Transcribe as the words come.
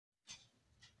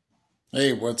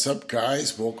Hey, what's up,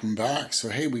 guys? Welcome back. So,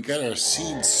 hey, we got our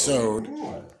seeds sowed.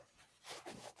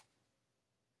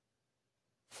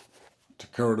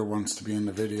 Dakota wants to be in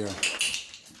the video.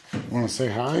 Want to say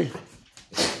hi?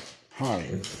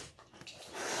 Hi.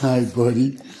 Hi,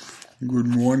 buddy. Good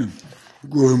morning.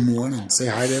 Good morning. Say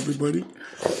hi to everybody.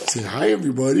 Say hi,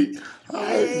 everybody.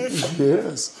 Hi.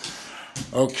 Yes.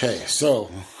 Okay, so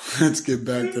let's get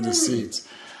back to the seeds.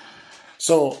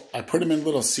 So I put them in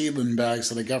little seedling bags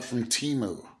that I got from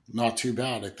Temu. Not too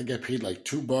bad. I think I paid like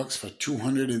 $2 for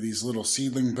 200 of these little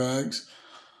seedling bags.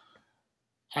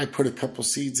 I put a couple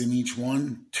seeds in each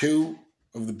one, 2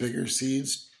 of the bigger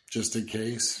seeds, just in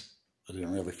case. I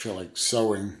didn't really feel like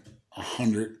sowing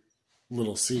 100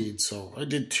 little seeds, so I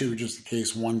did 2 just in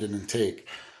case one didn't take.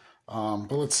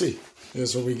 But let's see.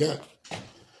 Here's what we got.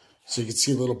 So you can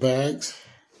see little bags.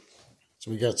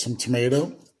 So we got some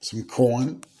tomato, some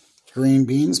corn, green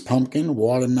beans, pumpkin,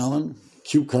 watermelon,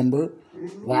 cucumber,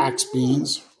 wax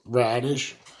beans,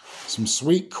 radish, some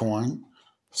sweet corn,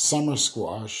 summer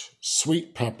squash,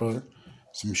 sweet pepper,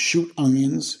 some shoot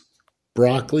onions,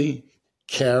 broccoli,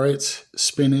 carrots,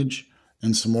 spinach,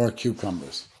 and some more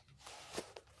cucumbers.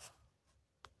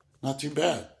 Not too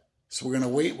bad. So we're going to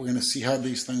wait. We're going to see how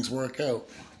these things work out.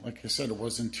 Like I said, it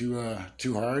wasn't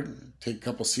too hard. Take a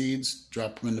couple seeds,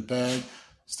 drop them in the bag,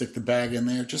 stick the bag in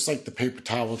there, just like the paper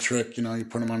towel trick. You know, you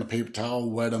put them on a paper towel,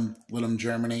 wet them, let them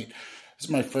germinate. This is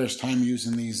my first time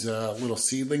using these little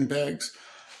seedling bags,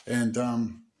 and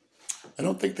I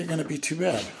don't think they're going to be too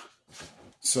bad.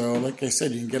 So, like I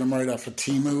said, you can get them right off of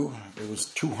Temu. There was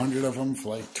 200 of them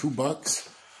for like $2.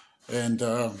 And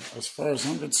as far as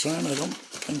I'm concerned, I don't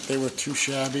think they were too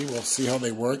shabby. We'll see how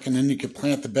they work, and then you can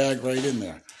plant the bag right in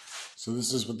there. So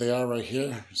this is what they are right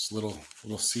here. Just little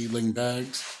seedling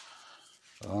bags.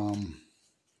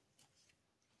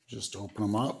 Just open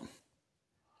them up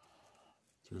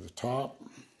through the top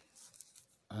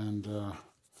and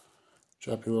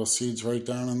drop your little seeds right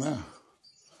down in there.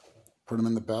 Put them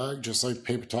in the bag just like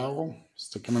paper towel.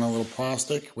 Stick them in a little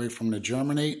plastic, wait for them to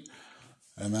germinate,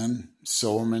 and then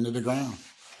sow them into the ground.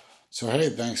 So hey,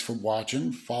 thanks for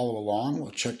watching. Follow along.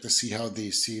 We'll check to see how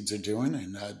these seeds are doing.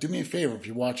 And do me a favor, if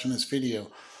you're watching this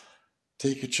video,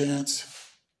 take a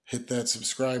chance, hit that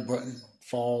subscribe button,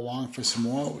 follow along for some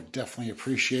more. We definitely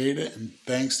appreciate it. And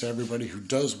thanks to everybody who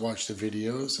does watch the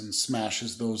videos and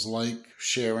smashes those like,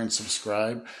 share, and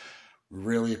subscribe. We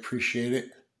really appreciate it.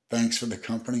 Thanks for the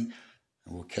company,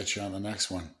 and we'll catch you on the next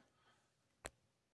one.